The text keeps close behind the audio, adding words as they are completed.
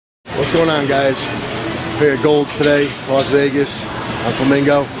What's going on, guys? We're at Gold's today, Las Vegas, on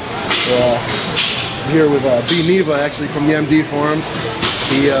Flamingo. I'm here with B. Neva, actually from the MD Forums.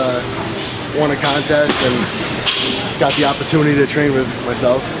 He won a contest and got the opportunity to train with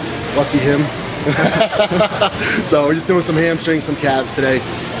myself. Lucky him. So we're just doing some hamstrings, some calves today.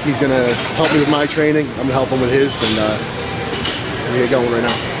 He's gonna help me with my training. I'm gonna help him with his, and we're gonna get going right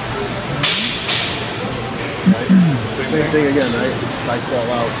now. So same thing again, right? If I call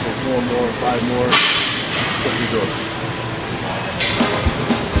out, so 4 more, 5 more, what do you do?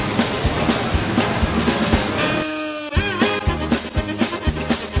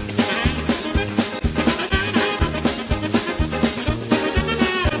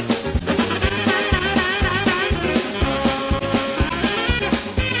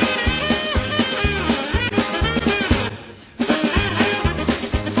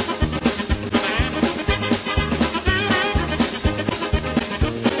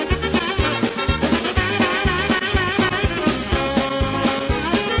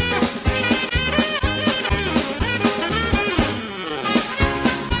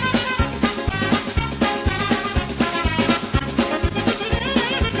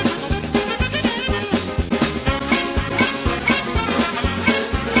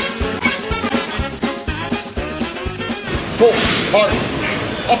 Pull, hard,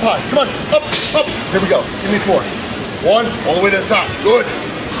 up high, come on, up, up. Here we go, give me 4. 1, all the way to the top, good.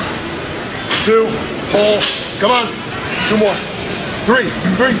 2, pull, come on. 2 more. 3,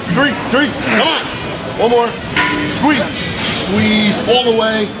 come on. 1 more, squeeze, squeeze, all the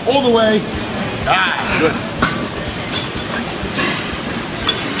way, Ah, good.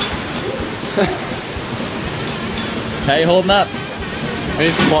 How you holding up? I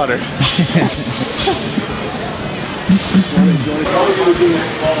need some water. Probably going to do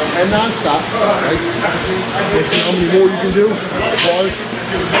 10 non-stop, right? And see how many more you can do. Pause,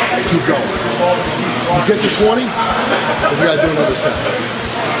 keep going. You get to 20, then we got to do another set.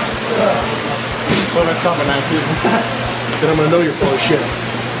 Well, that's something I do. Then I'm going to know you're full of shit.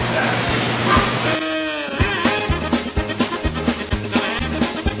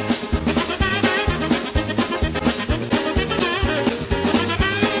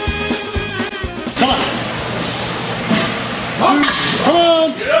 Come on!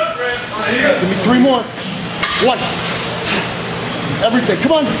 Give me 3 more. 1. Everything.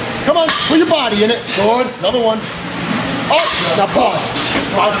 Come on. Put your body in it. Good. Another one. Oh! Now pause.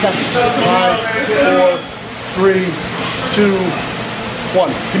 5 seconds. 5, 4, 3, 2,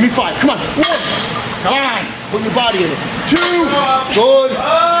 1. Give me 5. Come on. 1. Come on. Put your body in it. 2. Good.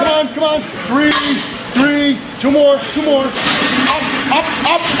 Come on. 3. 2 more.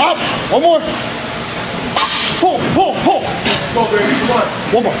 Up. 1 more. Pull. Go, baby, come on.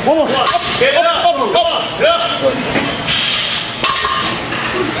 1 more. Up. Get it up. Good.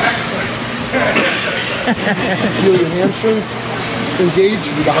 Feel your hamstrings engage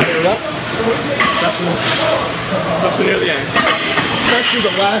with the higher reps. Definitely near the end. Especially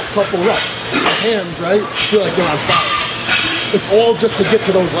the last couple reps. The hams, right? Feel like they're on fire. It's all just to get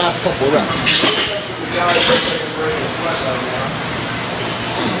to those last couple reps.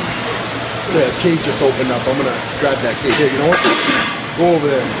 So that cage just opened up. I'm gonna grab that cage. Here, you know what? Go over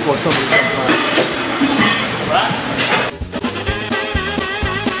there before somebody comes on.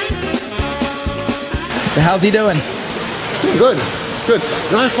 So how's he doing? Good. You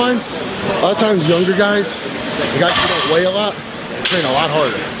know what I find? A lot of times younger guys, the guys who don't weigh a lot, train a lot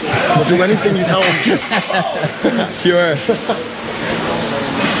harder. They'll do anything you tell them to. Sure.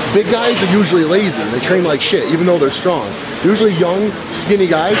 Big guys are usually lazy. They train like shit, even though they're strong. Usually young, skinny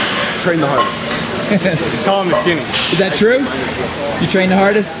guys train the hardest. Just call him skinny. Is that true? You train the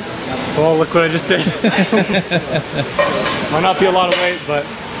hardest? Well, look what I just did. Might not be a lot of weight, but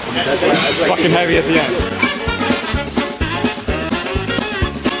it's fucking heavy at the end.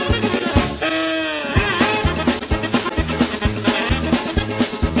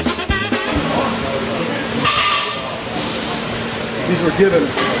 These were given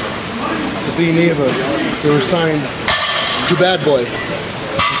to B. Neva. They were signed to Bad Boy.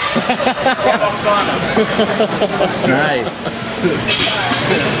 Nice.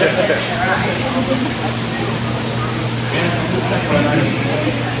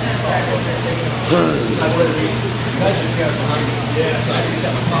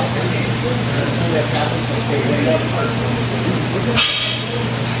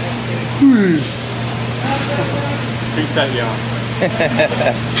 Reset you on.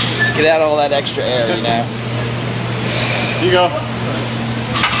 Get out all that extra air, you know. Here you go.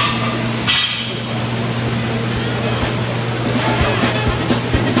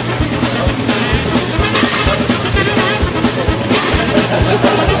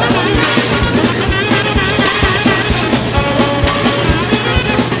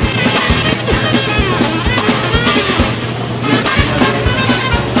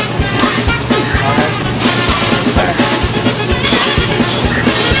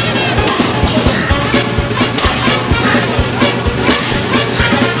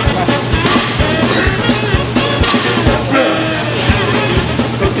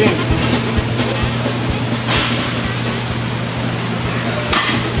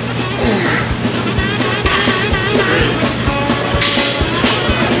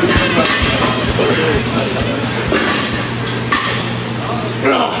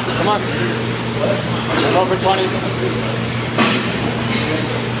 20.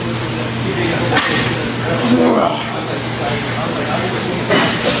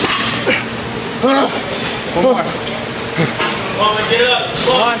 One more. Come on, get up.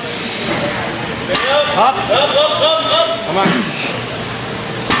 Come on. Get up. Up. Up. Come on.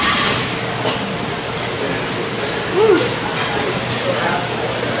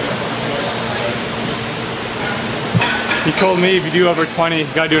 He told me if you do over 20, you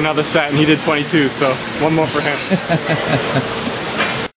gotta do another set, and he did 22, so one more for him.